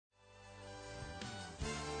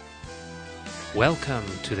Welcome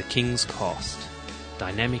to the King's Cast,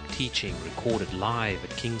 dynamic teaching recorded live at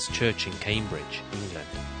King's Church in Cambridge, England.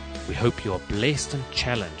 We hope you are blessed and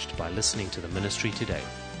challenged by listening to the ministry today.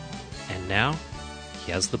 And now,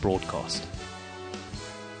 here's the broadcast.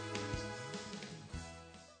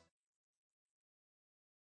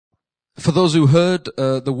 For those who heard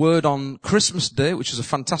the word on Christmas Day, which was a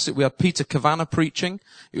fantastic, we had Peter Kavanagh preaching.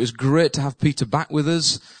 It was great to have Peter back with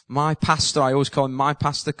us. My pastor, I always call him my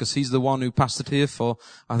pastor because he's the one who pastored here for,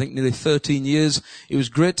 I think, nearly 13 years. It was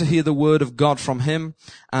great to hear the word of God from him.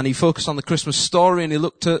 And he focused on the Christmas story and he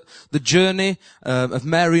looked at the journey of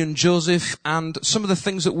Mary and Joseph and some of the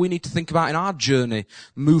things that we need to think about in our journey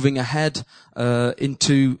moving ahead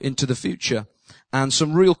into the future. And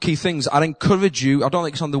some real key things. I'd encourage you, I don't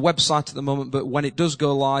think it's on the website at the moment, but when it does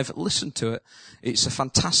go live, listen to it. It's a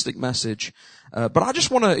fantastic message. But I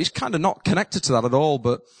just want to, it's kind of not connected to that at all,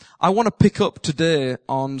 but I want to pick up today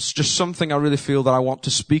on just something I really feel that I want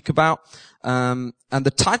to speak about. And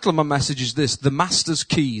the title of my message is this, The Master's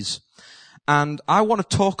Keys. And I want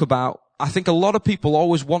to talk about, I think a lot of people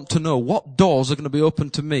always want to know what doors are going to be open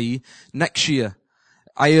to me next year.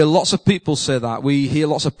 I hear lots of people say that. We hear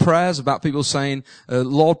lots of prayers about people saying,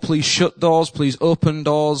 Lord, please shut doors, please open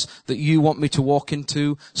doors that you want me to walk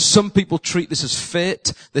into. Some people treat this as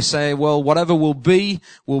fate. They say, well, whatever will be,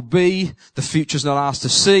 will be. The future's not ours to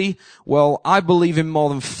see. Well, I believe in more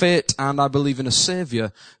than fate, and I believe in a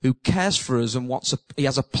Savior who cares for us and he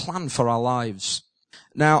has a plan for our lives.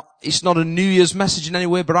 Now, it's not a New Year's message in any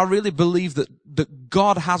way, but I really believe that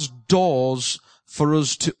God has doors for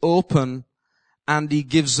us to open, and he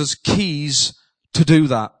gives us keys to do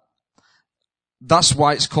that. That's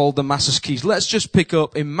why it's called the Master's Keys. Let's just pick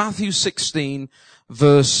up in Matthew 16,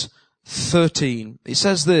 verse 13. It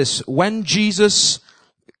says this, when Jesus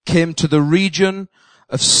came to the region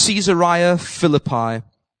of Caesarea Philippi,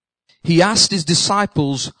 he asked his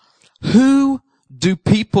disciples, who do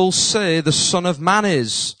people say the Son of Man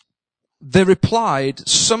is? They replied,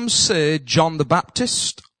 some say John the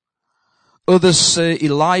Baptist, others say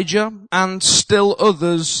Elijah, and still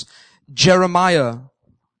others Jeremiah,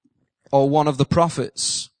 or one of the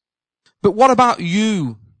prophets. But what about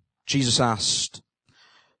you? Jesus asked.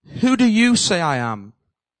 Who do you say I am?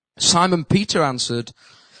 Simon Peter answered,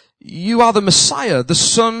 you are the Messiah, the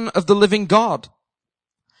Son of the living God.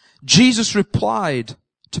 Jesus replied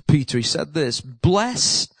to Peter, he said this,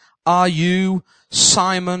 blessed are you,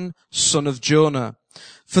 Simon, son of Jonah.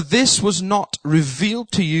 For this was not revealed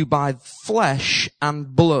to you by flesh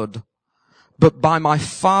and blood, but by my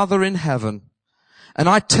Father in heaven. And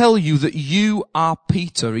I tell you that you are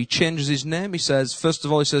Peter. He changes his name. He says, first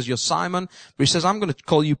of all, he says, you're Simon. But he says, I'm going to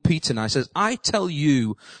call you Peter now. He says, I tell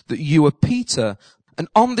you that you are Peter. And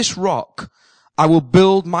on this rock, I will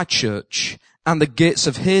build my church. And the gates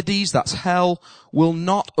of Hades, that's hell, will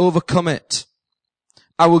not overcome it.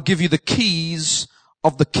 I will give you the keys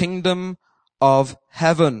of the kingdom of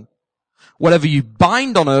heaven. Whatever you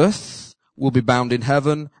bind on earth will be bound in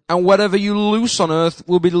heaven, and whatever you loose on earth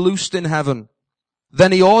will be loosed in heaven.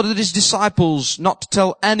 Then he ordered his disciples not to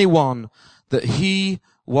tell anyone that he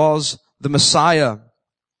was the Messiah.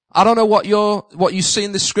 I don't know what you see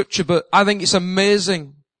in this scripture, but I think it's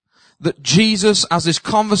amazing that Jesus has this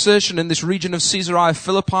conversation in this region of Caesarea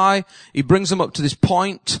Philippi. He brings them up to this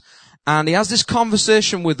point, and he has this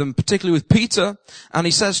conversation with them, particularly with Peter, and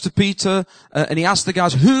he says to Peter, and he asks the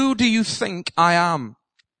guys, who do you think I am?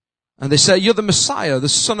 And they say, you're the Messiah, the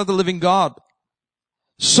Son of the living God.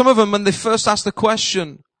 Some of them, when they first ask the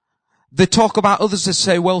question, they talk about others. They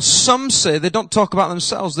say, well, some say, they don't talk about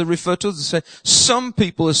themselves, they refer to others. They say, some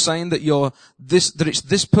people are saying that that it's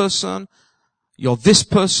this person, you're this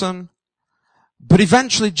person. But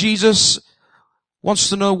eventually Jesus wants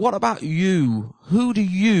to know, what about you? Who do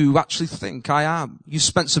you actually think I am? You've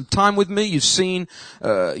spent some time with me. You've seen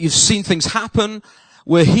things happen.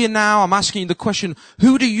 We're here now. I'm asking you the question,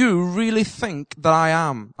 who do you really think that I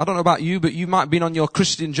am? I don't know about you, but you might have been on your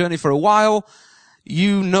Christian journey for a while.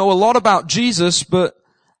 You know a lot about Jesus, but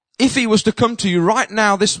if he was to come to you right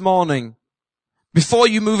now this morning, before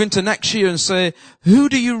you move into next year and say, who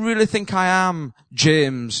do you really think I am?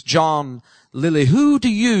 James, John, Lily, who do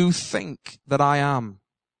you think that I am?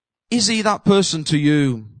 Is he that person to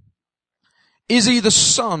you? Is he the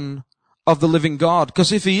Son of the living God?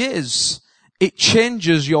 Because if he is, it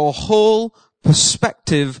changes your whole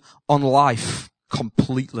perspective on life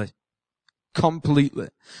completely. Completely.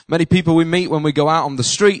 Many people we meet when we go out on the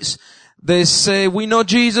streets, they say, we know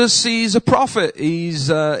Jesus, he's a prophet, he's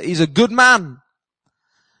a good man.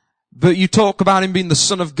 But you talk about him being the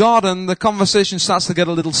Son of God and the conversation starts to get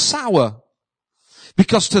a little sour.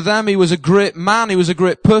 Because to them he was a great man, he was a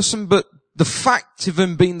great person, but The fact of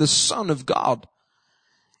him being the Son of God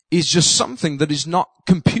is just something that is not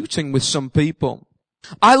computing with some people.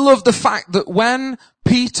 I love the fact that when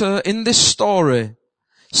Peter in this story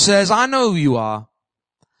says, I know who you are.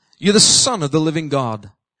 You're the Son of the living God.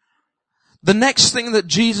 The next thing that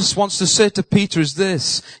Jesus wants to say to Peter is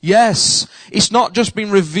this. Yes, it's not just been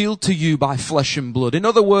revealed to you by flesh and blood. In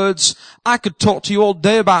other words, I could talk to you all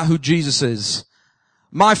day about who Jesus is.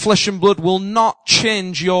 My flesh and blood will not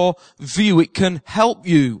change your view. It can help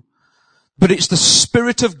you. But it's the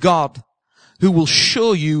Spirit of God who will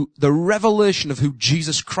show you the revelation of who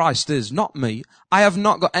Jesus Christ is, not me. I have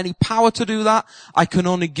not got any power to do that. I can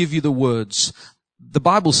only give you the words. The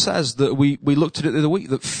Bible says that we looked at it the other week,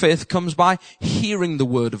 that faith comes by hearing the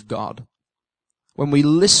Word of God. When we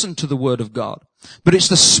listen to the Word of God. But it's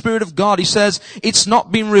the Spirit of God. He says, it's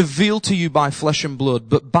not been revealed to you by flesh and blood,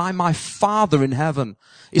 but by my Father in heaven.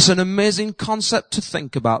 It's an amazing concept to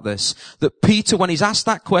think about this. That Peter, when he's asked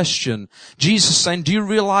that question, Jesus is saying, do you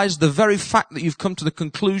realize the very fact that you've come to the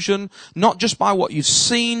conclusion, not just by what you've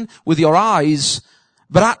seen with your eyes,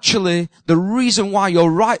 but actually the reason why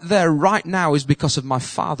you're right there right now is because of my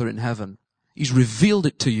Father in heaven. He's revealed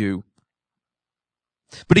it to you.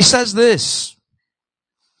 But he says this.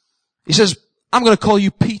 He says, I'm going to call you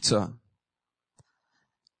Peter.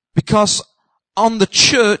 Because on the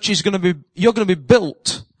church you're going to be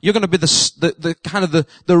built. You're going to be the kind of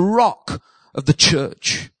the rock of the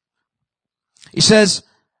church. He says,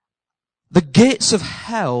 the gates of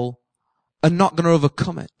hell are not going to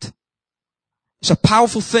overcome it. It's a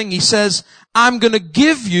powerful thing. He says, I'm going to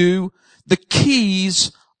give you the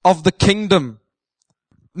keys of the kingdom.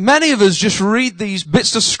 Many of us just read these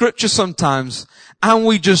bits of scripture sometimes and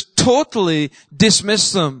we just totally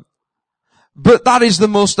dismiss them. But that is the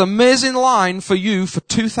most amazing line for you for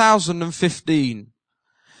 2015.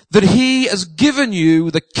 That He has given you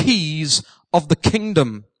the keys of the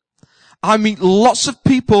kingdom. I meet lots of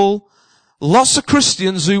people, lots of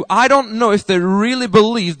Christians who I don't know if they really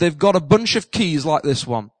believe they've got a bunch of keys like this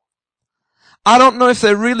one. I don't know if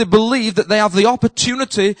they really believe that they have the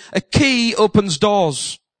opportunity. A key opens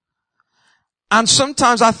doors. And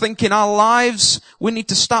sometimes I think in our lives, we need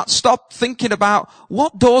to stop thinking about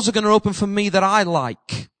what doors are going to open for me that I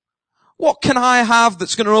like. What can I have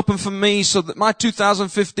that's going to open for me so that my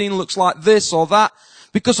 2015 looks like this or that?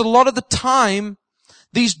 Because a lot of the time,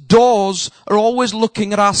 these doors are always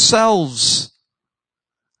looking at ourselves.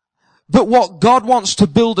 But what God wants to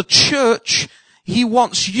build a church, He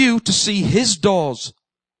wants you to see His doors.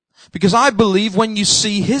 Because I believe when you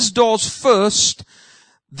see His doors first,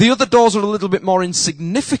 the other doors are a little bit more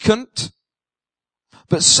insignificant.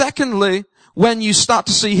 But secondly, when you start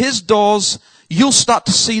to see His doors, you'll start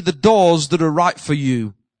to see the doors that are right for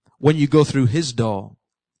you when you go through His door.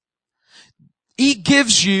 He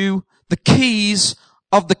gives you the keys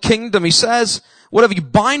of the kingdom. He says, whatever you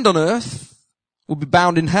bind on earth will be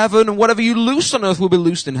bound in heaven, and whatever you loose on earth will be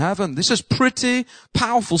loosed in heaven. This is pretty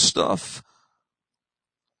powerful stuff.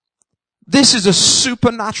 This is a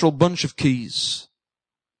supernatural bunch of keys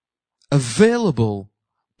available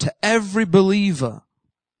to every believer.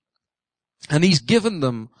 And He's given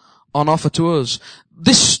them on offer to us.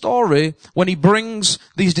 This story, when He brings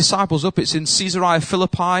these disciples up, it's in Caesarea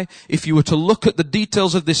Philippi. If you were to look at the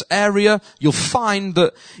details of this area, you'll find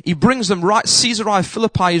that He brings them right. Caesarea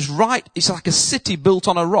Philippi is right. It's like a city built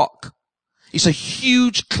on a rock. It's a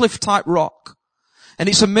huge cliff-type rock. And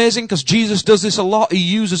it's amazing because Jesus does this a lot. He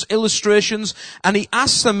uses illustrations and He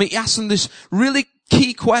asks them this really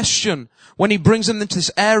key question when He brings them into this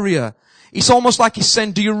area. It's almost like He's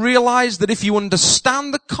saying, do you realize that if you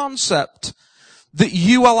understand the concept that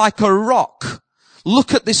you are like a rock,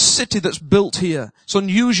 look at this city that's built here. It's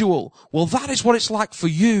unusual. Well, that is what it's like for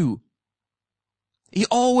you. He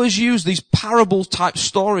always used these parable type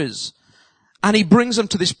stories and He brings them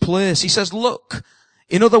to this place. He says, look,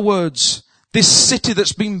 in other words, this city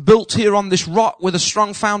that's been built here on this rock with a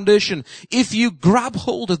strong foundation, if you grab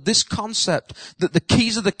hold of this concept that the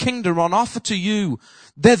keys of the kingdom are on offer to you,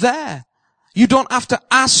 they're there. You don't have to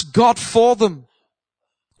ask God for them.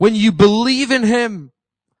 When you believe in Him,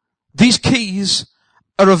 these keys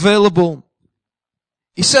are available.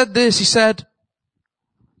 He said this, He said,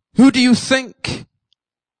 who do you think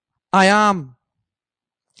I am?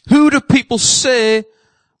 Who do people say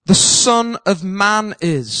the Son of Man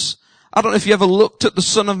is? I don't know if you ever looked at the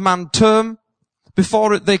Son of Man term.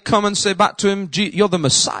 Before they come and say back to Him, you're the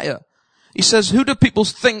Messiah. He says, who do people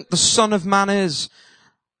think the Son of Man is?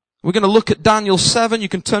 We're going to look at Daniel 7. You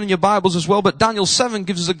can turn in your Bibles as well, but Daniel 7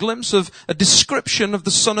 gives us a glimpse of a description of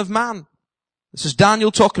the Son of Man. This is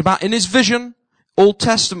Daniel talking about in his vision. Old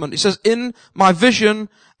Testament. It says, in my vision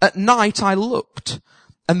at night I looked,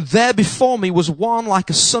 and there before me was one like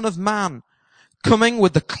a son of man, coming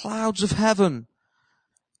with the clouds of heaven.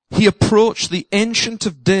 He approached the Ancient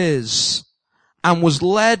of Days and was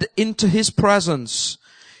led into his presence.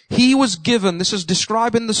 He was given, this is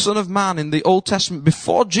describing the Son of Man in the Old Testament,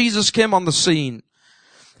 before Jesus came on the scene.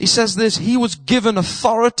 He says this, he was given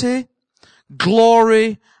authority,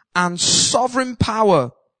 glory, and sovereign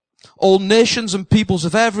power. All nations and peoples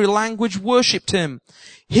of every language worshipped him.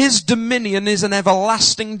 His dominion is an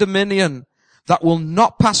everlasting dominion that will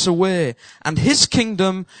not pass away, and his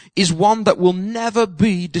kingdom is one that will never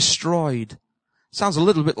be destroyed. Sounds a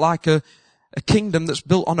little bit like a kingdom that's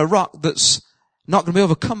built on a rock that's not going to be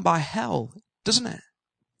overcome by hell, doesn't it?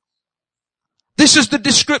 This is the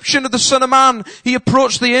description of the Son of Man. He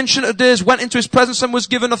approached the Ancient of Days, went into his presence, and was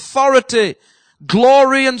given authority,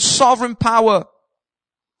 glory, and sovereign power.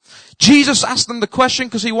 Jesus asked them the question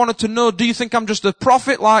because he wanted to know, do you think I'm just a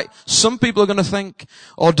prophet like some people are going to think?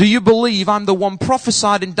 Or do you believe I'm the one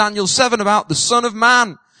prophesied in Daniel 7 about the Son of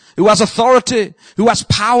Man, who has authority, who has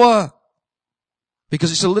power?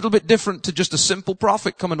 Because it's a little bit different to just a simple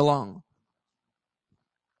prophet coming along.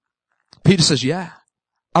 Peter says, yeah,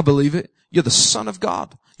 I believe it. You're the Son of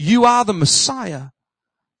God. You are the Messiah.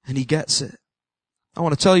 And he gets it. I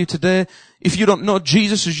want to tell you today, if you don't know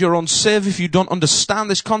Jesus as your own Savior, if you don't understand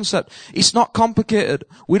this concept, it's not complicated.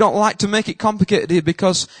 We don't like to make it complicated here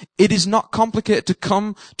because it is not complicated to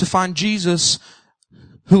come to find Jesus,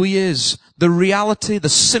 who he is. The reality, the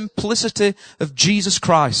simplicity of Jesus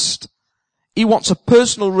Christ. He wants a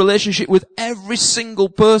personal relationship with every single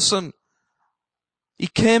person. He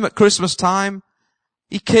came at Christmas time.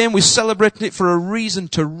 He came, we're celebrating it for a reason,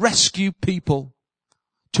 to rescue people.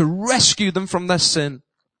 To rescue them from their sin.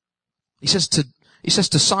 He says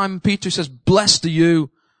to Simon Peter, he says, blessed are you,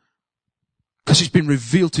 because it's been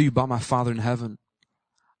revealed to you by my Father in heaven.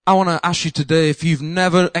 I want to ask you today, if you've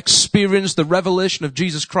never experienced the revelation of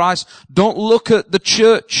Jesus Christ, don't look at the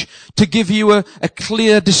church to give you a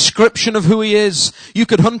clear description of who he is. You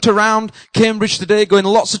could hunt around Cambridge today, go in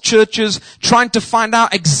lots of churches, trying to find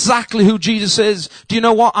out exactly who Jesus is. Do you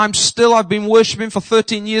know what? I've been worshiping for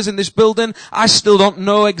 13 years in this building. I still don't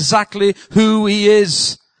know exactly who he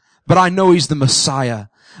is. But I know he's the Messiah.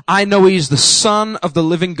 I know he's the Son of the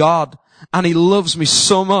living God. And he loves me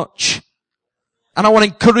so much. And I want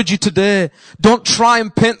to encourage you today, don't try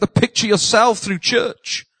and paint the picture yourself through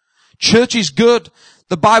church. Church is good.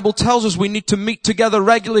 The Bible tells us we need to meet together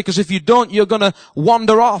regularly, because if you don't, you're going to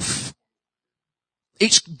wander off.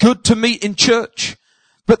 It's good to meet in church.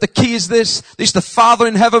 But the key is this. It's the Father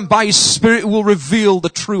in heaven by his Spirit who will reveal the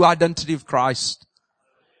true identity of Christ.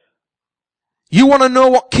 You want to know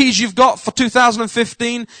what keys you've got for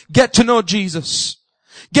 2015? Get to know Jesus.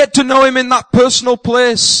 Get to know him in that personal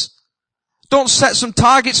place. Don't set some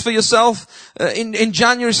targets for yourself. In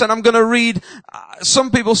January, saying, I'm going to read,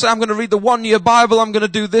 some people say, I'm going to read the 1-year Bible, I'm going to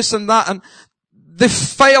do this and that, and they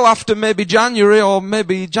fail after maybe January or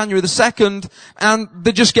maybe January the 2nd, and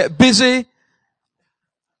they just get busy,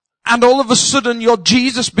 and all of a sudden your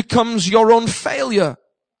Jesus becomes your own failure.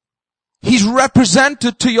 He's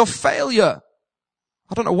represented to your failure.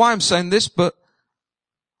 I don't know why I'm saying this, but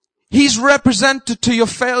he's represented to your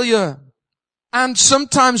failure. And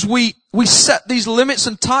sometimes we set these limits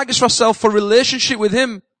and targets for ourselves for relationship with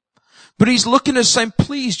him. But he's looking at us saying,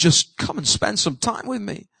 please just come and spend some time with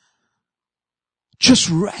me. Just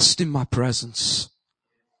rest in my presence.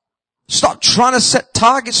 Stop trying to set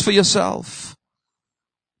targets for yourself.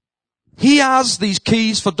 He has these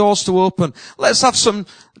keys for doors to open. Let's have some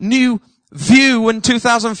new view in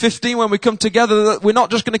 2015 when we come together, that we're not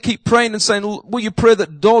just going to keep praying and saying, will you pray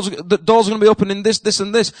that doors are going to be open in this,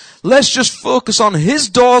 and this. Let's just focus on his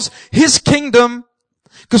doors, his kingdom,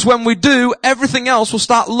 because when we do, everything else will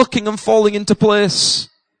start looking and falling into place.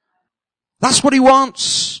 That's what he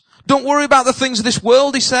wants. Don't worry about the things of this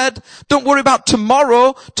world, he said. Don't worry about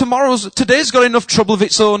tomorrow. Today's got enough trouble of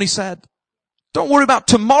its own, he said. Don't worry about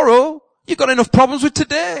tomorrow. You've got enough problems with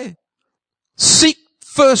today. Seek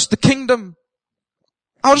first the kingdom.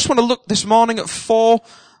 I just want to look this morning at four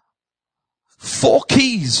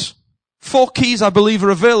keys. 4 keys I believe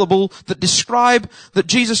are available that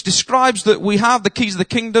Jesus describes that we have the keys of the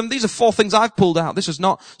kingdom. These are 4 things I've pulled out. This is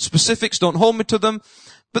not specifics, don't hold me to them.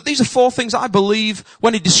 But these are 4 things I believe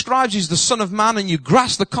when he describes he's the Son of Man and you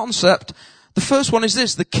grasp the concept. The first one is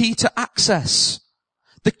this, the key to access.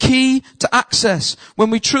 The key to access. When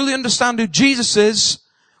we truly understand who Jesus is,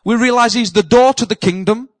 we realize he's the door to the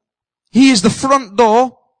kingdom. He is the front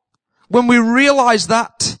door. When we realize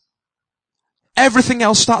that, everything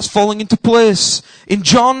else starts falling into place. In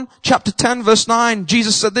John chapter 10 verse 9,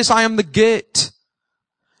 Jesus said this, I am the gate.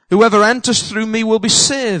 Whoever enters through me will be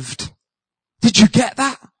saved. Did you get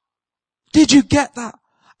that? Did you get that?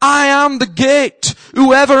 I am the gate.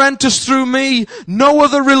 Whoever enters through me. No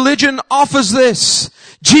other religion offers this.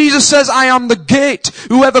 Jesus says, I am the gate.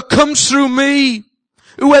 Whoever comes through me,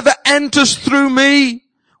 whoever enters through me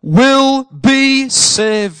will be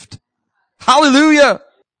saved. Hallelujah.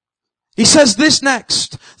 He says this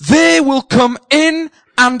next. They will come in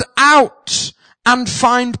and out and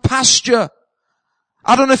find pasture.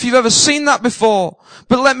 I don't know if you've ever seen that before,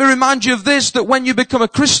 but let me remind you of this, that when you become a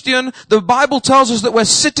Christian, the Bible tells us that we're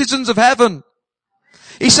citizens of heaven.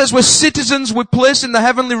 He says we're citizens, we're placed in the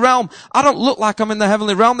heavenly realm. I don't look like I'm in the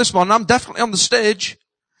heavenly realm this morning. I'm definitely on the stage.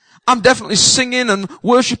 I'm definitely singing and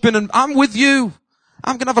worshiping, and I'm with you.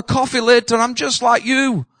 I'm going to have a coffee later and I'm just like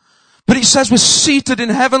you. But he says we're seated in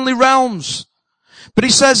heavenly realms. But he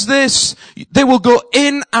says this, they will go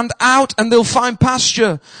in and out and they'll find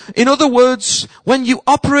pasture. In other words, when you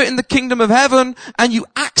operate in the kingdom of heaven and you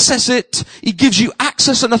access it, he gives you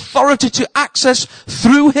access and authority to access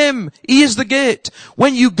through him. He is the gate.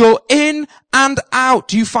 When you go in and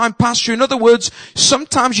out, you find pasture. In other words,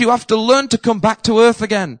 sometimes you have to learn to come back to earth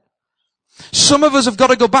again. Some of us have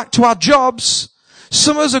got to go back to our jobs.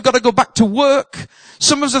 Some of us have got to go back to work.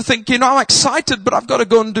 Some of us are thinking, I'm excited, but I've got to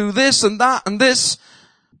go and do this and that and this.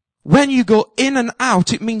 When you go in and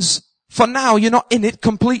out, it means for now you're not in it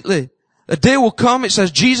completely. A day will come, it says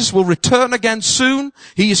Jesus will return again soon.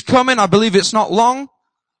 He is coming, I believe it's not long.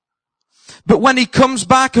 But when he comes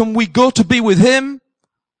back and we go to be with him,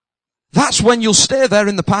 that's when you'll stay there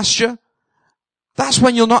in the pasture. That's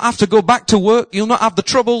when you'll not have to go back to work. You'll not have the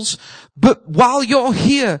troubles. But while you're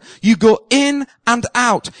here, you go in and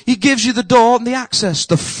out. He gives you the door and the access.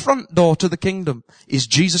 The front door to the kingdom is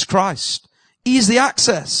Jesus Christ. He is the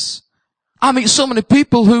access. I meet so many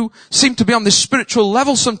people who seem to be on this spiritual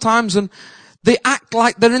level sometimes, and they act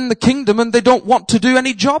like they're in the kingdom and they don't want to do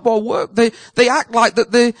any job or work. They act like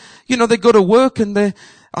that they go to work and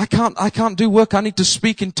I can't do work. I need to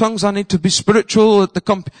speak in tongues. I need to be spiritual at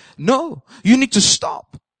the No, you need to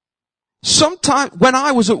stop. Sometimes when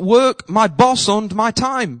I was at work, my boss owned my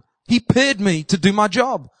time. He paid me to do my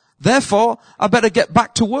job. Therefore, I better get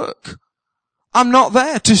back to work. I'm not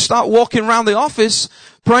there to start walking around the office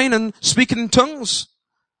praying and speaking in tongues.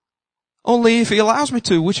 Only if he allows me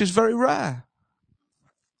to, which is very rare.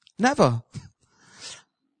 Never.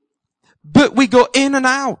 But we go in and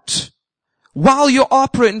out. While you're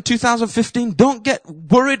operating in 2015, don't get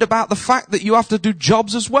worried about the fact that you have to do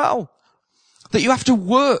jobs as well. That you have to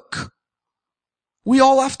work. We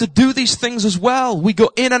all have to do these things as well. We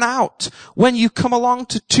go in and out. When you come along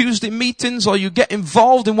to Tuesday meetings or you get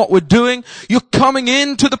involved in what we're doing, you're coming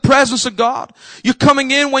into the presence of God. You're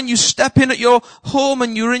coming in when you step in at your home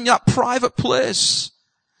and you're in that private place.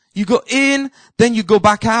 You go in, then you go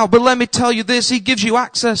back out. But let me tell you this, he gives you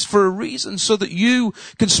access for a reason so that you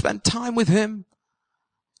can spend time with him.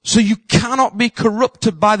 So you cannot be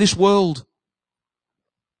corrupted by this world.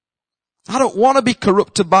 I don't want to be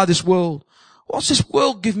corrupted by this world. What's this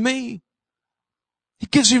world give me? It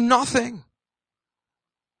gives you nothing.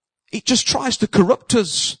 It just tries to corrupt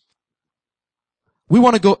us. We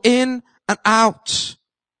want to go in and out.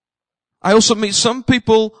 I also meet some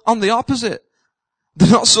people on the opposite. They're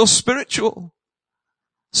not so spiritual.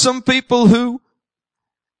 Some people who,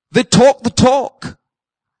 they talk the talk.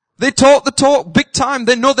 They talk the talk big time.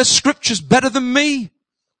 They know their scriptures better than me.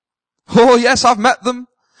 Oh yes, I've met them.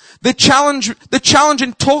 They challenge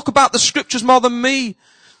and talk about the scriptures more than me.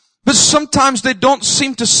 But sometimes they don't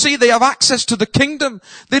seem to see they have access to the kingdom.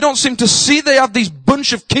 They don't seem to see they have these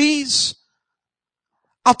bunch of keys.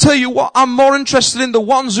 I'll tell you what, I'm more interested in the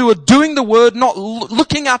ones who are doing the word, not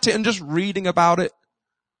looking at it and just reading about it.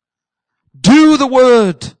 Do the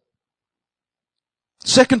word.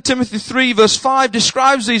 2 Timothy 3 verse 5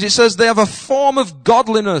 describes these. It says they have a form of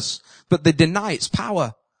godliness, but they deny its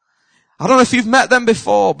power. I don't know if you've met them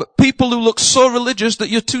before, but people who look so religious that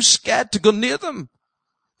you're too scared to go near them.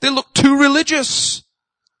 They look too religious.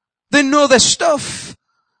 They know their stuff,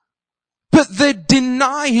 but they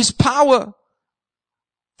deny his power.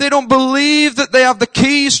 They don't believe that they have the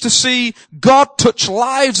keys to see God touch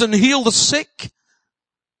lives and heal the sick.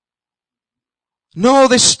 No,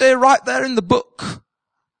 they stay right there in the book.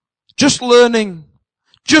 Just learning.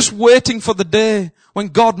 Just waiting for the day when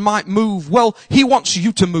God might move. Well, he wants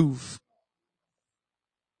you to move.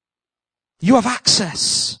 You have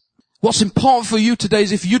access. What's important for you today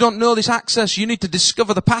is if you don't know this access, you need to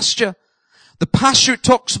discover the pasture. The pasture it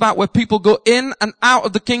talks about where people go in and out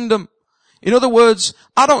of the kingdom. In other words,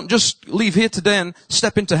 I don't just leave here today and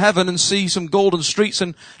step into heaven and see some golden streets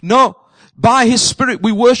and no, by His Spirit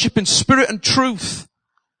we worship in spirit and truth.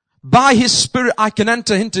 By His Spirit I can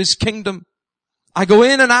enter into His kingdom. I go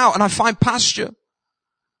in and out and I find pasture.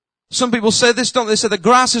 Some people say this, don't they? They say the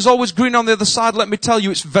grass is always green on the other side. Let me tell you,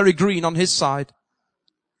 it's very green on His side.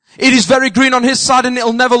 It is very green on His side and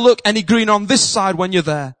it'll never look any green on this side when you're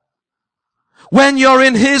there. When you're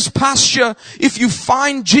in His pasture, if you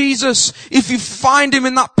find Jesus, if you find Him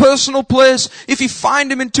in that personal place, if you find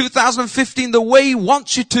Him in 2015 the way He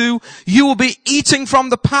wants you to, you will be eating from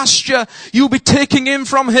the pasture. You will be taking in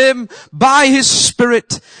from Him by His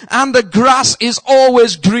Spirit. And the grass is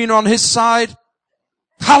always green on His side.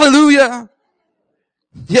 Hallelujah.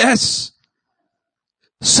 Yes.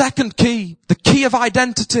 Second key, the key of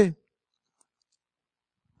identity.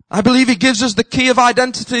 I believe He gives us the key of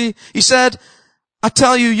identity. He said, I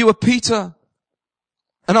tell you, you are Peter,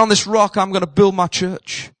 and on this rock I'm going to build my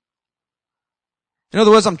church. In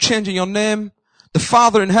other words, I'm changing your name. The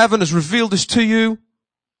Father in heaven has revealed this to you.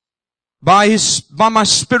 By my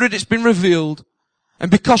Spirit it's been revealed.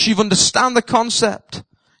 And because you've understand the concept,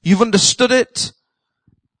 you've understood it,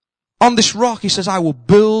 on this rock, He says, I will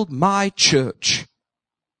build my church.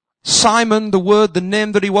 Simon, the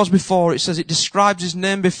name that he was before, it says it describes his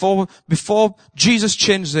name before Jesus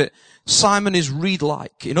changed it. Simon is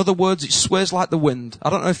reed-like. In other words, it sways like the wind.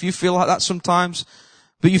 I don't know if you feel like that sometimes,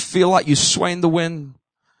 but you feel like you sway in the wind.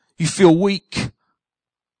 You feel weak.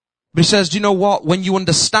 But he says, do you know what? When you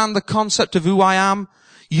understand the concept of who I am,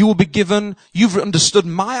 you've understood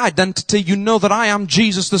my identity. You know that I am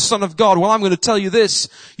Jesus, the Son of God. Well, I'm going to tell you this.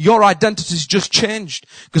 Your identity's just changed.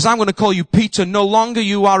 Because I'm going to call you Peter. No longer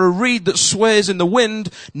you are a reed that sways in the wind.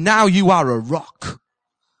 Now you are a rock.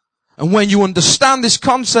 And when you understand this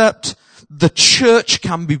concept, the church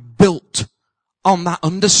can be built on that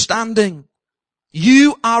understanding.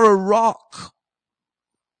 You are a rock.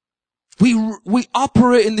 We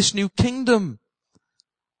operate in this new kingdom.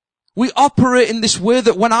 We operate in this way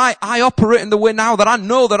that when I operate in the way now that I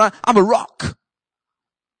know that I'm a rock.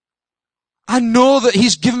 I know that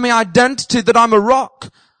He's given me identity that I'm a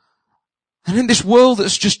rock. And in this world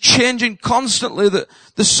that's just changing constantly, that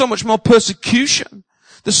there's so much more persecution.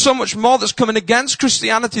 There's so much more that's coming against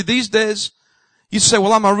Christianity these days. You say,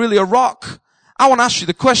 well, am I really a rock? I want to ask you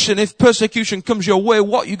the question, if persecution comes your way,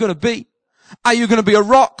 what are you going to be? Are you going to be a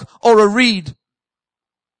rock or a reed?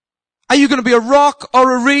 Are you going to be a rock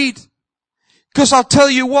or a reed? Because I'll tell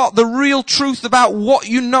you what, the real truth about what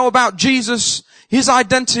you know about Jesus, His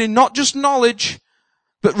identity, not just knowledge,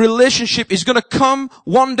 but relationship, is going to come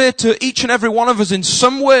one day to each and every one of us in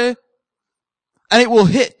some way, and it will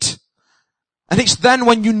hit. And it's then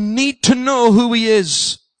when you need to know who He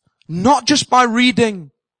is, not just by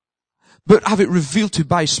reading, but have it revealed to you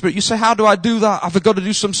by His Spirit. You say, how do I do that? Have I got to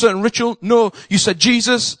do some certain ritual? No. You said,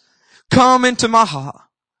 Jesus, come into my heart.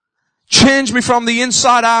 Change me from the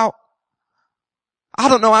inside out. I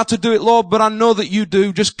don't know how to do it, Lord, but I know that you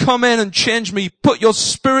do. Just come in and change me. Put your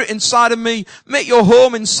Spirit inside of me. Make your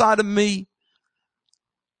home inside of me.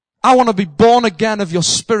 I want to be born again of your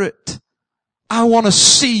Spirit. I want to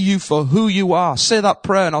see you for who you are. Say that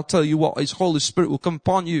prayer and I'll tell you what, His Holy Spirit will come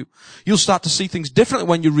upon you. You'll start to see things differently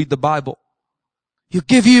when you read the Bible. He'll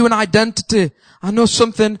give you an identity. I know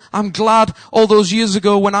something. I'm glad all those years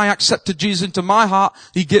ago when I accepted Jesus into my heart,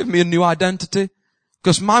 He gave me a new identity.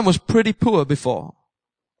 Because mine was pretty poor before.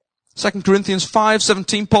 2 Corinthians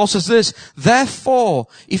 5:17, Paul says this, therefore,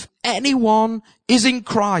 if anyone is in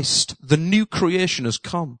Christ, the new creation has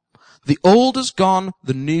come. The old is gone,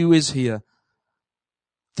 the new is here.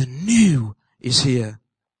 The new is here.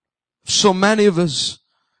 So many of us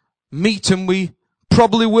meet, and we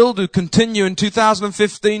probably will continue in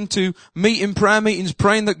 2015 to meet in prayer meetings,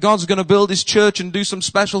 praying that God's going to build His church and do some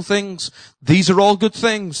special things. These are all good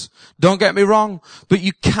things. Don't get me wrong. But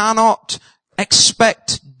you cannot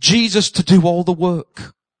expect Jesus to do all the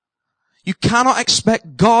work. You cannot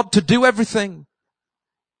expect God to do everything.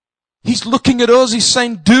 He's looking at us. He's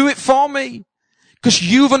saying, do it for me. Because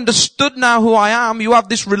you've understood now who I am. You have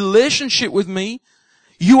this relationship with me.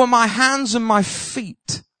 You are my hands and my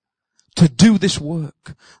feet to do this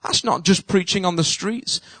work. That's not just preaching on the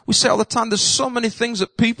streets. We say all the time, there's so many things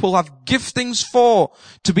that people have giftings for,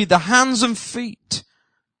 to be the hands and feet.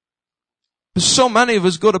 But so many of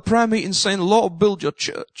us go to prayer meetings saying, Lord, build your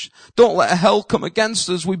church. Don't let hell come against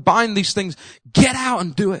us. We bind these things. Get out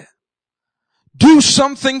and do it. Do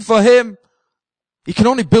something for Him. He can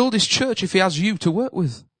only build His church if He has you to work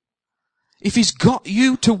with. If He's got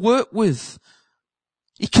you to work with.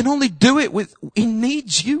 He can only do it He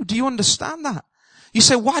needs you. Do you understand that? You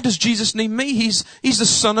say, why does Jesus need me? He's the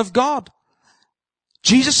Son of God.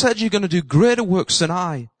 Jesus said, you're going to do greater works than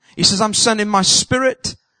I. He says, I'm sending my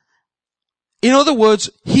Spirit. In other words,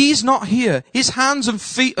 He's not here. His hands and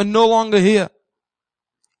feet are no longer here.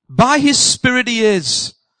 By His Spirit He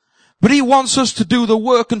is. But He wants us to do the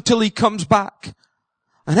work until He comes back.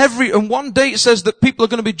 And one day it says that people are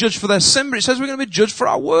going to be judged for their sin, but it says we're going to be judged for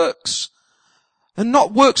our works. And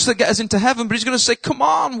not works that get us into heaven, but He's going to say, come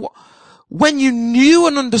on, when you knew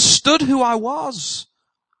and understood who I was,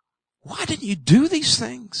 why didn't you do these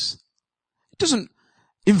things? It doesn't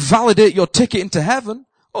invalidate your ticket into heaven.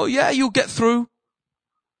 Oh yeah, you'll get through.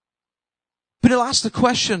 But He'll ask the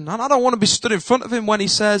question, and I don't want to be stood in front of Him when He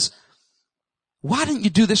says, why didn't you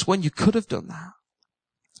do this when you could have done that?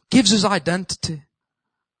 Gives us identity.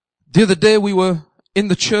 The other day we were in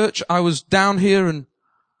the church. I was down here and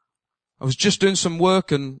I was just doing some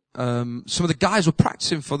work, and some of the guys were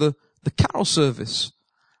practicing for the carol service.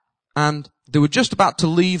 And they were just about to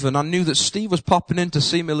leave, and I knew that Steve was popping in to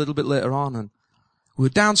see me a little bit later on. And we were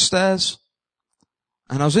downstairs,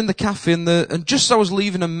 and I was in the cafe, and just as I was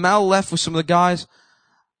leaving, and Mel left with some of the guys,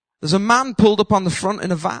 there's a man pulled up on the front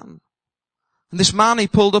in a van. And this man, he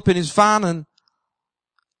pulled up in his van, and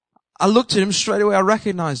I looked at him straight away. I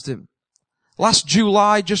recognized him. Last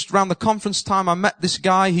July, just around the conference time, I met this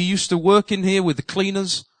guy. He used to work in here with the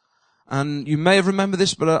cleaners. And you may have remembered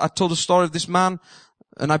this, but I told a story of this man.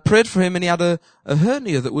 And I prayed for him, and he had a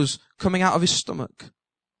hernia that was coming out of his stomach.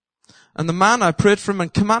 And the man, I prayed for him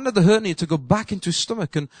and commanded the hernia to go back into his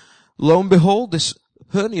stomach. And lo and behold, this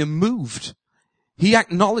hernia moved. He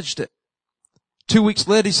acknowledged it. 2 weeks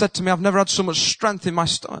later, he said to me, I've never had so much strength in my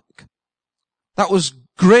stomach. That was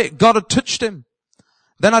great. God had touched him.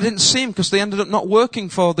 Then I didn't see him because they ended up not working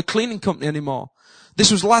for the cleaning company anymore.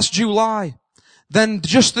 This was last July. Then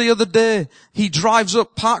just the other day, he drives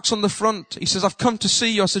up, parks on the front. He says, I've come to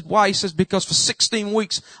see you. I said, why? He says, because for 16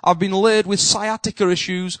 weeks, I've been laid with sciatica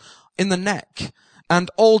issues in the neck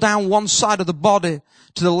and all down one side of the body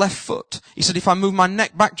to the left foot. He said, if I move my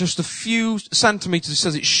neck back just a few centimeters, he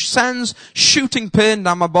says, it sends shooting pain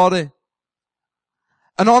down my body.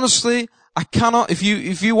 And honestly, I cannot, if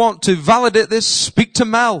you want to validate this, speak to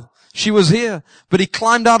Mel. She was here. But he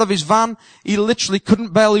climbed out of his van. He literally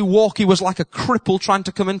couldn't barely walk. He was like a cripple trying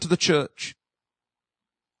to come into the church.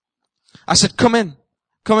 I said, come in.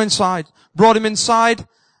 Come inside. Brought him inside.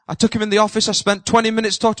 I took him in the office. I spent 20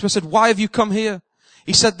 minutes talking to him. I said, why have you come here?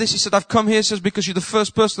 He said this. He said, I've come here, he says, because you're the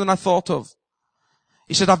first person that I thought of.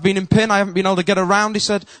 He said, I've been in pain. I haven't been able to get around. He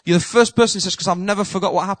said, you're the first person, he says, because I've never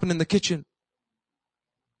forgot what happened in the kitchen.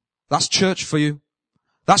 That's church for you.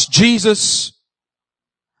 That's Jesus.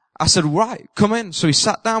 I said, right, come in. So he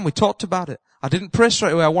sat down. We talked about it. I didn't pray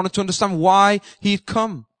straight away. I wanted to understand why he'd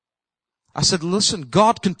come. I said, listen,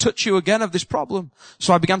 God can touch you again of this problem.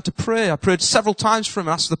 So I began to pray. I prayed several times for him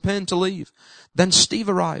and asked the pain to leave. Then Steve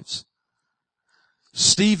arrives.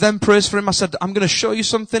 Steve then prays for him. I said, I'm going to show you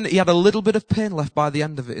something. He had a little bit of pain left by the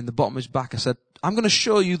end of it in the bottom of his back. I said, I'm going to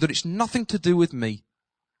show you that it's nothing to do with me.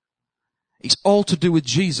 It's all to do with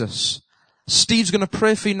Jesus. Steve's going to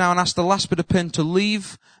pray for you now and ask the last bit of pain to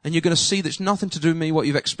leave, and you're going to see that it's nothing to do with me, what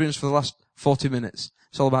you've experienced for the last 40 minutes.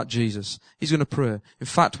 It's all about Jesus. He's going to pray. In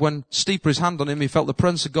fact, when Steve put his hand on him, he felt the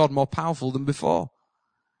presence of God more powerful than before.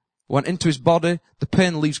 Went into his body, the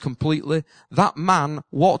pain leaves completely. That man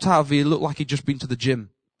walked out of here, looked like he'd just been to the gym.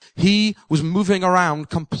 He was moving around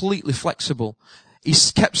completely flexible. He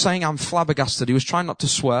kept saying, I'm flabbergasted. He was trying not to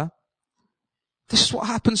swear. This is what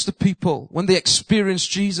happens to people when they experience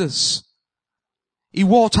Jesus. He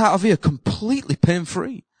walked out of here completely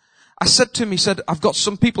pain-free. I said to him, he said, I've got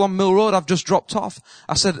some people on Mill Road I've just dropped off.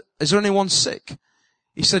 I said, is there anyone sick?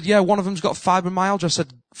 He said, yeah, one of them's got fibromyalgia. I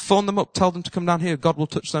said, phone them up, tell them to come down here. God will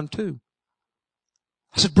touch them too.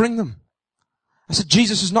 I said, bring them. I said,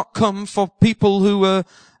 Jesus has not come for people who are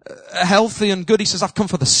healthy and good. He says, I've come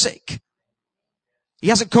for the sick. He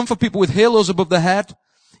hasn't come for people with halos above their head.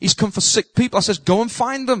 He's come for sick people. I says, go and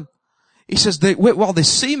find them. He says, while they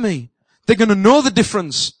see me, they're going to know the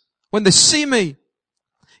difference when they see me.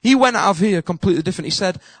 He went out of here completely different. He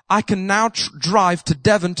said, I can now drive to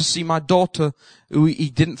Devon to see my daughter, who he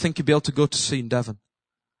didn't think he'd be able to go to see in Devon.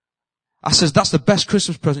 I says, that's the best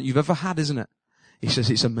Christmas present you've ever had, isn't it? He says,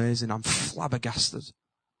 it's amazing. I'm flabbergasted.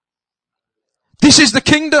 This is the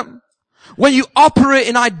kingdom. When you operate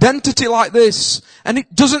in identity like this, and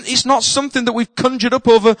it's not something that we've conjured up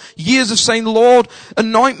over years of saying, Lord,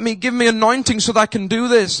 anoint me, give me anointing so that I can do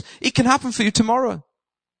this. It can happen for you tomorrow.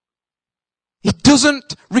 It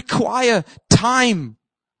doesn't require time.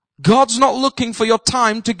 God's not looking for your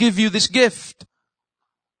time to give you this gift.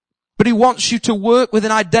 But He wants you to work with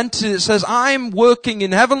an identity that says, I'm working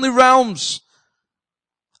in heavenly realms.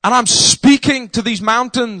 And I'm speaking to these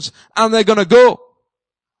mountains and they're going to go.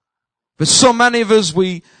 But so many of us,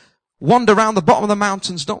 we wander around the bottom of the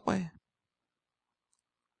mountains, don't we?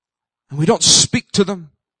 And we don't speak to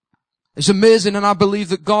them. It's amazing, and I believe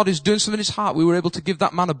that God is doing something in his heart. We were able to give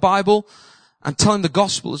that man a Bible and tell him the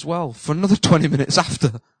gospel as well for another 20 minutes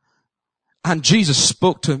after. And Jesus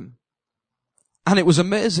spoke to him. And it was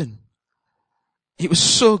amazing. It was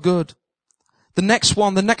so good. The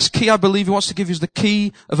next key I believe he wants to give you is the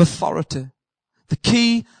key of authority. The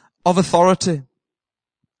key of authority.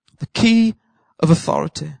 The key of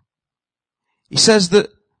authority. He says that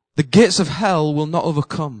the gates of hell will not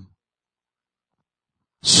overcome.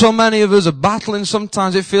 So many of us are battling.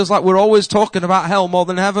 Sometimes it feels like we're always talking about hell more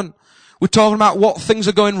than heaven. We're talking about what things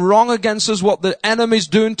are going wrong against us, what the enemy's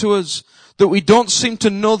doing to us, that we don't seem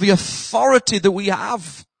to know the authority that we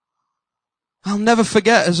have. I'll never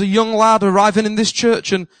forget, as a young lad arriving in this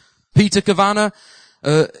church, and Peter Kavanagh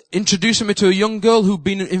introducing me to a young girl who'd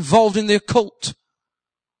been involved in the occult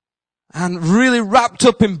and really wrapped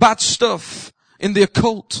up in bad stuff in the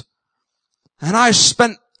occult. And I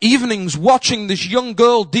spent evenings watching this young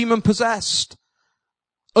girl demon-possessed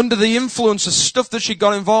under the influence of stuff that she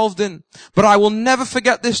got involved in. But I will never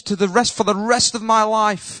forget this for the rest of my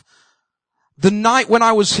life. The night when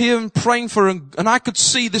I was here and praying for her, and I could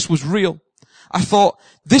see this was real. I thought,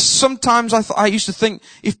 I used to think,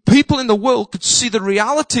 if people in the world could see the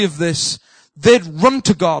reality of this, they'd run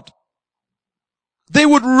to God. They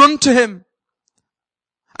would run to him.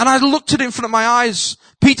 And I looked at it in front of my eyes.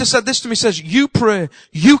 Peter said this to me, says, you pray,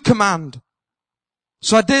 you command.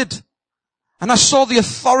 So I did. And I saw the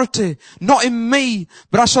authority, not in me,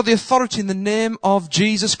 but I saw the authority in the name of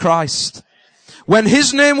Jesus Christ. When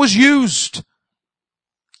his name was used,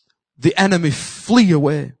 the enemy flee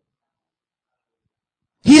away.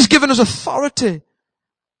 He's given us authority.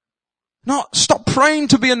 Not stop praying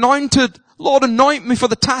to be anointed. Lord, anoint me for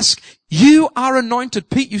the task. You are anointed.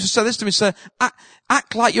 Pete used to say this to me, say,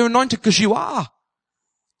 act like you're anointed because you are.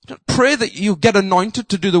 Don't pray that you get anointed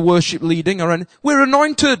to do the worship leading or anything. We're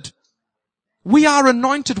anointed. We are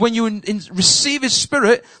anointed. When you receive his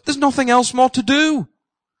spirit, there's nothing else more to do.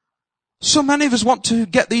 So many of us want to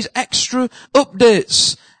get these extra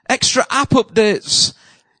updates, extra app updates,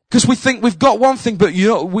 because we think we've got one thing, but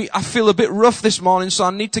I feel a bit rough this morning, so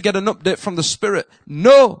I need to get an update from the Spirit.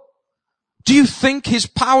 No. Do you think his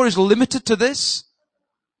power is limited to this?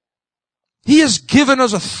 He has given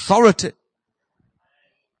us authority.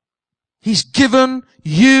 He's given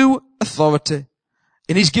you authority.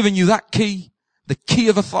 And he's given you that key. The key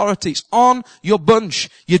of authority. It's on your bunch.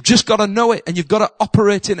 You've just got to know it and you've got to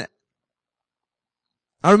operate in it.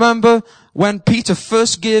 I remember when Peter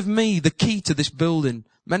first gave me the key to this building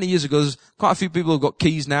many years ago. There's quite a few people who've got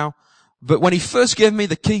keys now. But when he first gave me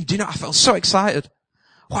the key, I felt so excited.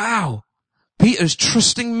 Wow. Peter's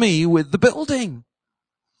trusting me with the building.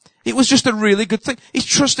 It was just a really good thing. He's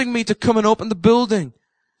trusting me to come and open the building.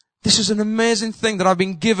 This is an amazing thing that I've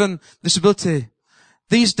been given this ability.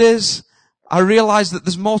 These days, I realize that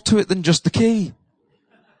there's more to it than just the key.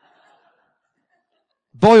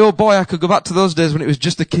 Boy, oh boy, I could go back to those days when it was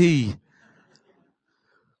just the key.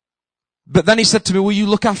 But then he said to me, will you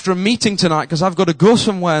look after a meeting tonight? Because I've got to go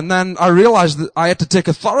somewhere. And then I realized that I had to take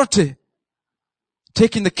authority.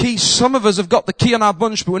 Taking the key. Some of us have got the key on our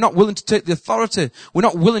bunch, but we're not willing to take the authority. We're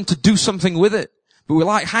not willing to do something with it. But we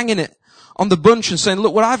like hanging it on the bunch and saying,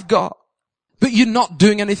 look what I've got. But you're not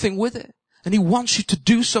doing anything with it. And he wants you to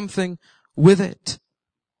do something with it.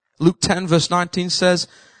 Luke 10 verse 19 says,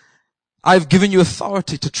 I've given you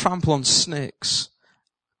authority to trample on snakes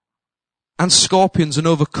and scorpions and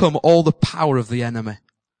overcome all the power of the enemy.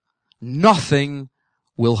 Nothing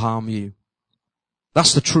will harm you.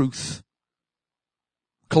 That's the truth.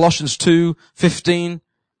 Colossians 2:15.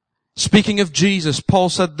 Speaking of Jesus, Paul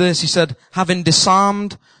said this. He said, having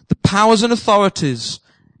disarmed the powers and authorities,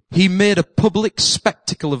 he made a public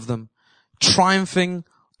spectacle of them, triumphing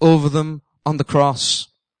over them on the cross.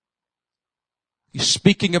 He's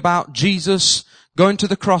speaking about Jesus going to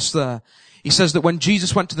the cross there. He says that when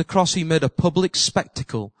Jesus went to the cross, he made a public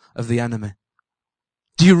spectacle of the enemy.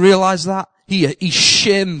 Do you realize that? He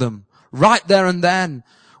shamed them right there and then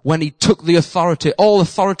when he took the authority. All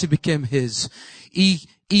authority became his. He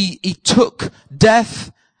took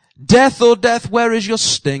death. Death, oh death, where is your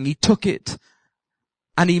sting? He took it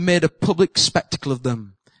and he made a public spectacle of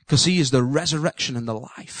them because he is the resurrection and the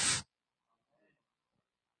life.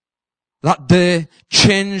 That day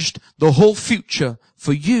changed the whole future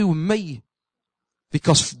for you and me.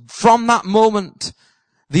 Because from that moment,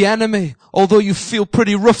 The enemy, although you feel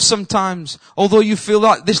pretty rough sometimes, although you feel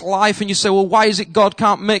like this life and you say, well, why is it God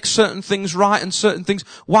can't make certain things right and certain things,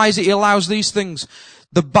 why is it He allows these things?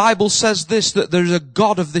 The Bible says this, that there is a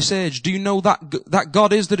God of this age. Do you know that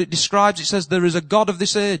God is that it describes? It says there is a God of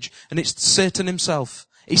this age, and it's Satan himself.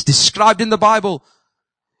 It's described in the Bible.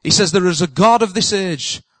 He says there is a God of this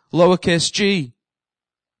age, lowercase g.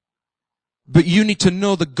 But you need to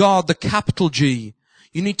know the God, the capital G.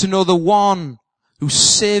 You need to know the one who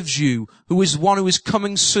saves you, who is one who is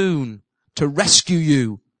coming soon to rescue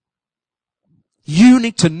you. You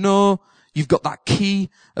need to know you've got that key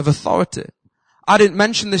of authority. I didn't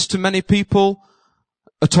mention this to many people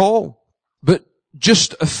at all, but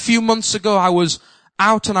just a few months ago I was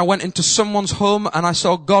out and I went into someone's home and I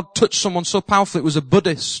saw God touch someone so powerfully. It was a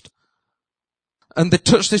Buddhist. And they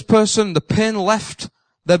touched this person, the pain left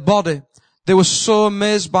their body. They were so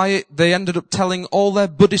amazed by it, they ended up telling all their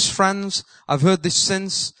Buddhist friends. I've heard this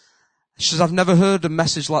since. She says, I've never heard a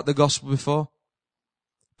message like the gospel before.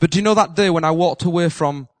 But do you know that day when I walked away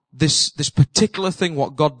from this particular thing,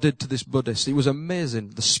 what God did to this Buddhist? It was amazing.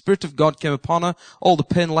 The Spirit of God came upon her. All the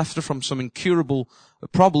pain left her from some incurable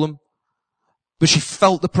problem. But she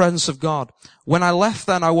felt the presence of God. When I left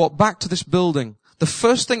then, I walked back to this building. The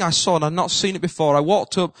first thing I saw, and I'd not seen it before, I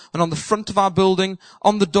walked up, and on the front of our building,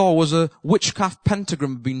 on the door, was a witchcraft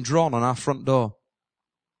pentagram being drawn on our front door.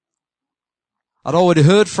 I'd already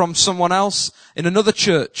heard from someone else in another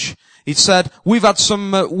church. He'd said, we've had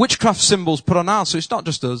some witchcraft symbols put on ours, so it's not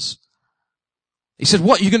just us. He said,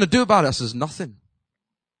 what are you going to do about it? I says, nothing.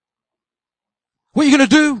 What are you going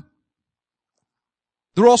to do?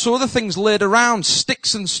 There are also other things laid around,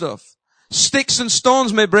 sticks and stuff. Sticks and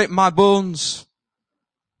stones may break my bones.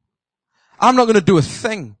 I'm not going to do a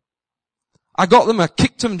thing. I got them, I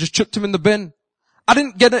kicked them, just chucked them in the bin. I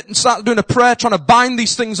didn't get it and start doing a prayer trying to bind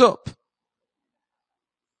these things up.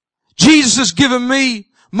 Jesus has given me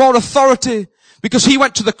more authority because He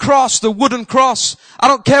went to the cross, the wooden cross. I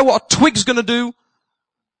don't care what a twig's going to do.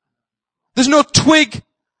 There's no twig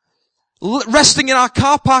resting in our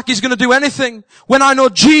car park is going to do anything. When I know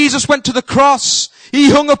Jesus went to the cross, He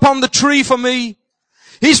hung upon the tree for me.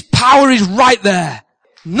 His power is right there.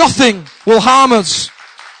 Nothing will harm us.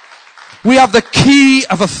 We have the key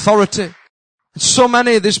of authority. So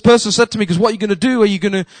many, this person said to me, because what are you going to do? Are you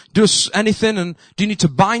going to do anything? And do you need to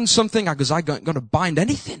bind something? I goes, I'm not going to bind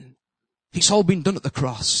anything. It's all been done at the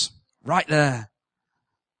cross. Right there.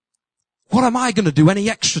 What am I going to do any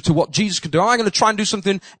extra to what Jesus can do? Am I going to try and do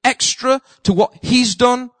something extra to what He's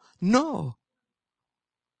done? No.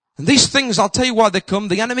 And these things, I'll tell you why they come.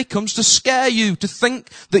 The enemy comes to scare you, to think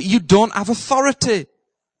that you don't have authority.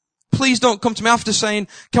 Please don't come to me after saying,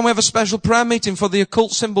 can we have a special prayer meeting for the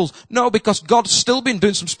occult symbols? No, because God's still been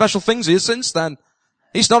doing some special things here since then.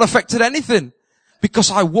 He's not affected anything. Because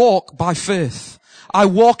I walk by faith. I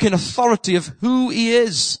walk in authority of who He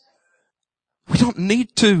is. We don't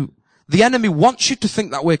need to. The enemy wants you to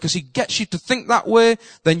think that way because he gets you to think that way,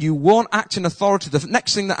 then you won't act in authority. The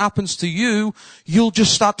next thing that happens to you, you'll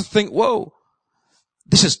just start to think, whoa,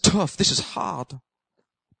 this is tough, this is hard.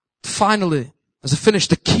 Finally, as I finish,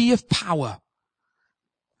 the key of power.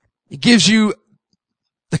 He gives you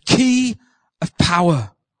the key of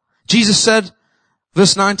power. Jesus said,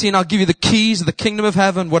 verse 19, I'll give you the keys of the kingdom of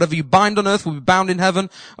heaven. Whatever you bind on earth will be bound in heaven,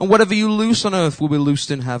 and whatever you loose on earth will be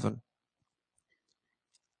loosed in heaven.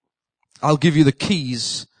 I'll give you the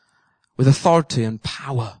keys with authority and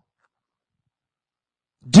power.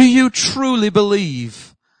 Do you truly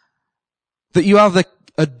believe that you have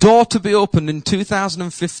a door to be opened in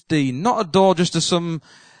 2015? Not a door just to some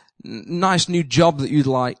nice new job that you'd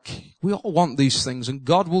like. We all want these things, and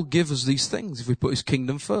God will give us these things if we put His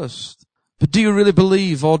kingdom first. But do you really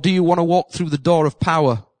believe, or do you want to walk through the door of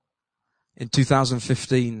power in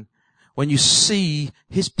 2015 when you see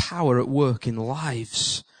His power at work in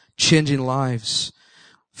lives? Changing lives.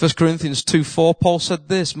 1 Corinthians 2:4, Paul said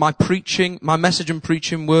this, my message and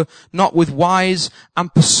preaching were not with wise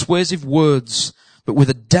and persuasive words, but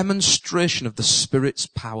with a demonstration of the Spirit's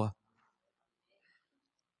power.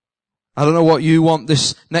 I don't know what you want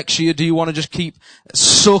this next year. Do you want to just keep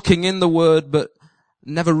soaking in the Word, but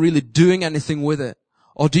never really doing anything with it?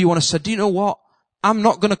 Or do you want to say, do you know what? I'm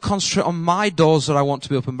not going to concentrate on my doors that I want to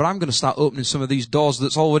be open, but I'm going to start opening some of these doors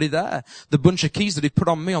that's already there. The bunch of keys that He put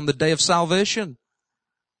on me on the day of salvation.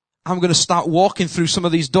 I'm going to start walking through some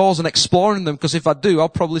of these doors and exploring them, because if I do, I'll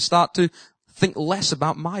probably start to think less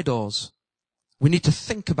about my doors. We need to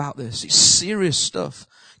think about this. It's serious stuff,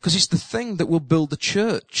 because it's the thing that will build the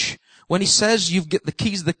church. When He says you get the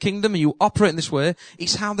keys of the kingdom and you operate in this way,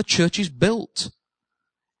 it's how the church is built.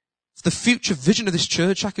 the future vision of this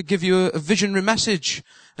church, I could give you a visionary message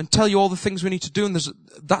and tell you all the things we need to do, and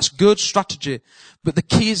that's good strategy. But the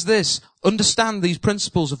key is this: understand these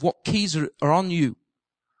principles of what keys are on you.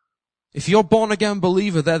 If you're a born again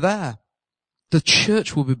believer, they're there. The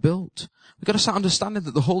church will be built. We've got to start understanding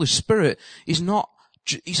that the Holy Spirit is not,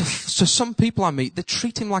 so some people I meet, they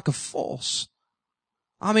treat him like a force.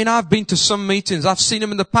 I mean, I've been to some meetings, I've seen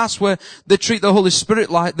them in the past where they treat the Holy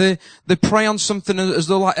Spirit like they pray on something as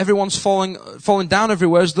though like everyone's falling down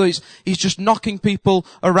everywhere, as though he's just knocking people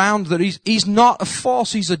around, that he's not a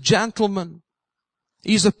force, he's a gentleman.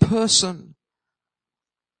 He's a person.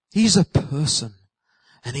 He's a person.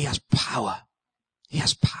 And he has power. He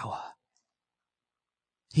has power.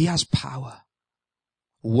 He has power.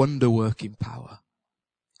 Wonder-working power.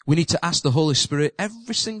 We need to ask the Holy Spirit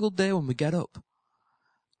every single day when we get up,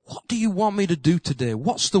 what do you want me to do today?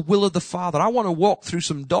 What's the will of the Father? I want to walk through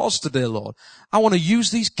some doors today, Lord. I want to use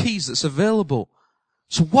these keys that's available.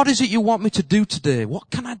 So what is it you want me to do today? What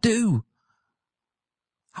can I do?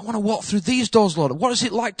 I want to walk through these doors, Lord. What is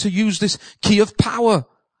it like to use this key of power?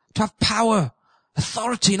 To have power,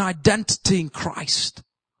 authority and identity in Christ.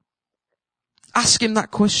 Ask him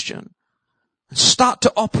that question. And start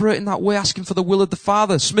to operate in that way, asking for the will of the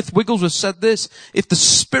Father. Smith Wigglesworth said this: if the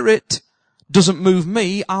Spirit doesn't move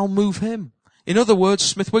me, I'll move him. In other words,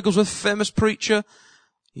 Smith Wigglesworth, famous preacher,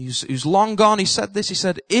 he's long gone, he said this, he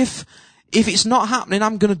said, if it's not happening,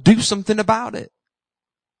 I'm going to do something about it.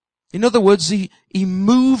 In other words, he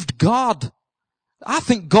moved God. I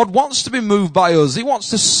think God wants to be moved by us. He wants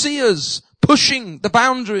to see us pushing the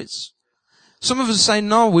boundaries. Some of us say,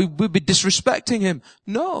 no, we'd be disrespecting him.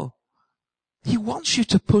 No. He wants you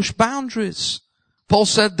to push boundaries. Paul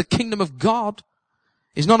said the kingdom of God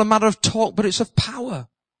is not a matter of talk, but it's of power.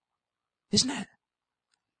 Isn't it?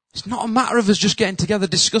 It's not a matter of us just getting together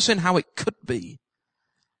discussing how it could be.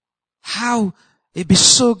 How it'd be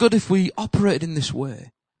so good if we operated in this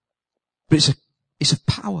way. But it's a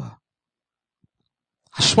power.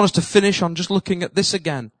 I just want us to finish on just looking at this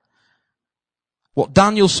again. What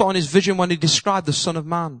Daniel saw in his vision when he described the Son of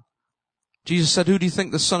Man. Jesus said, who do you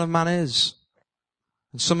think the Son of Man is?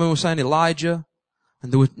 And some were saying Elijah.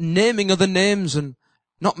 And they were naming other names and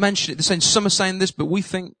not mentioning it. They're saying, some are saying this, but we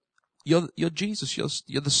think you're Jesus.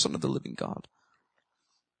 You're the Son of the living God.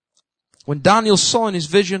 When Daniel saw in his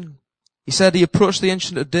vision, he said he approached the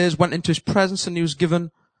Ancient of Days, went into his presence, and he was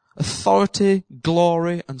given authority,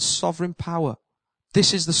 glory, and sovereign power.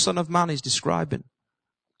 This is the Son of Man he's describing.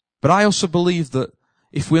 But I also believe that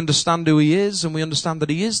if we understand who he is, and we understand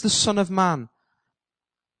that he is the Son of Man,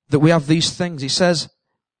 that we have these things. He says,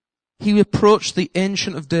 he approached the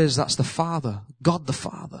Ancient of Days, that's the Father, God the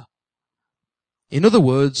Father. In other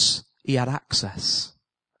words, he had access.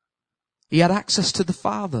 He had access to the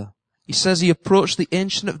Father. He says he approached the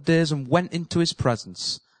Ancient of Days and went into his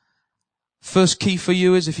presence. First key for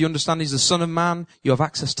you is, if you understand he's the Son of Man, you have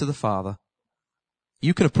access to the Father.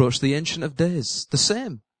 You can approach the Ancient of Days. The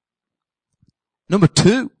same. Number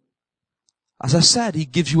 2, as I said, he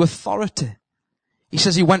gives you authority. He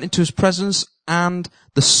says he went into his presence and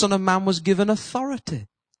the Son of Man was given authority.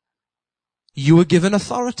 You were given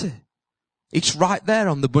authority. It's right there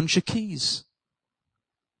on the bunch of keys.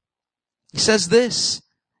 He says this.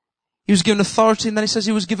 He was given authority, and then he says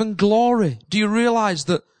he was given glory. Do you realize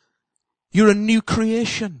that you're a new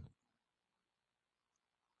creation?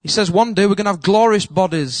 He says one day we're going to have glorious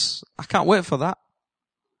bodies. I can't wait for that.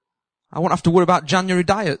 I won't have to worry about January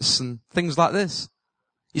diets and things like this.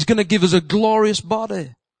 He's going to give us a glorious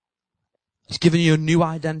body. He's given you a new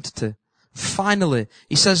identity. Finally,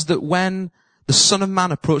 he says that when the Son of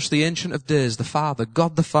Man approached the Ancient of Days, the Father,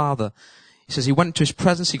 God the Father, he says he went to his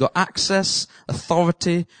presence, he got access,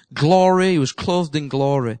 authority, glory, he was clothed in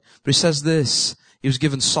glory. But he says this, he was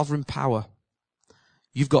given sovereign power.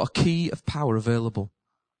 You've got a key of power available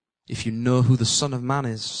if you know who the Son of Man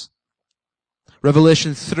is.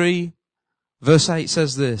 Revelation 3, verse 8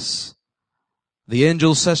 says this. The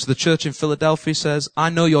angel says to the church in Philadelphia, says, I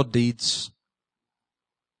know your deeds.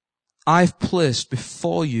 I've placed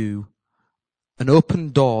before you an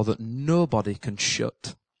open door that nobody can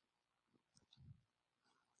shut.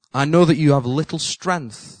 I know that you have little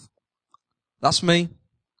strength. That's me.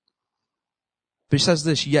 But he says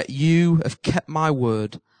this, yet you have kept my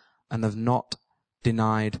word and have not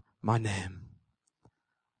denied my name.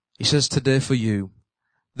 He says today for you,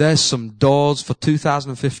 there's some doors for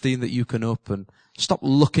 2015 that you can open. Stop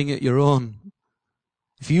looking at your own.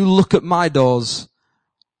 If you look at my doors,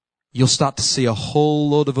 you'll start to see a whole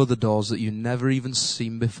load of other doors that you never even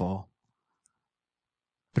seen before.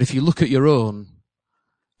 But if you look at your own,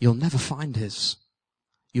 you'll never find his.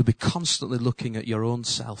 You'll be constantly looking at your own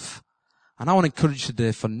self And I want to encourage you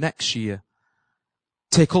today for next year,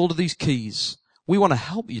 take hold of these keys. We want to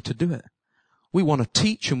help you to do it. We want to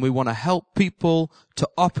teach and we want to help people to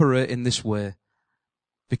operate in this way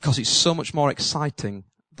because it's so much more exciting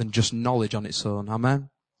than just knowledge on its own. Amen.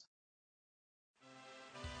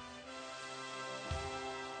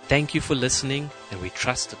 Thank you for listening, and we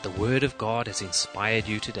trust that the Word of God has inspired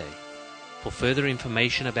you today. For further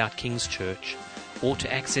information about King's Church, or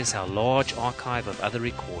to access our large archive of other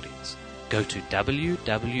recordings, go to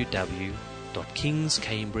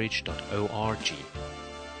www.kingscambridge.org.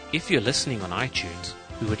 If you're listening on iTunes,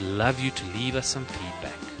 we would love you to leave us some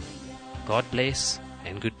feedback. God bless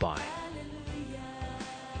and goodbye.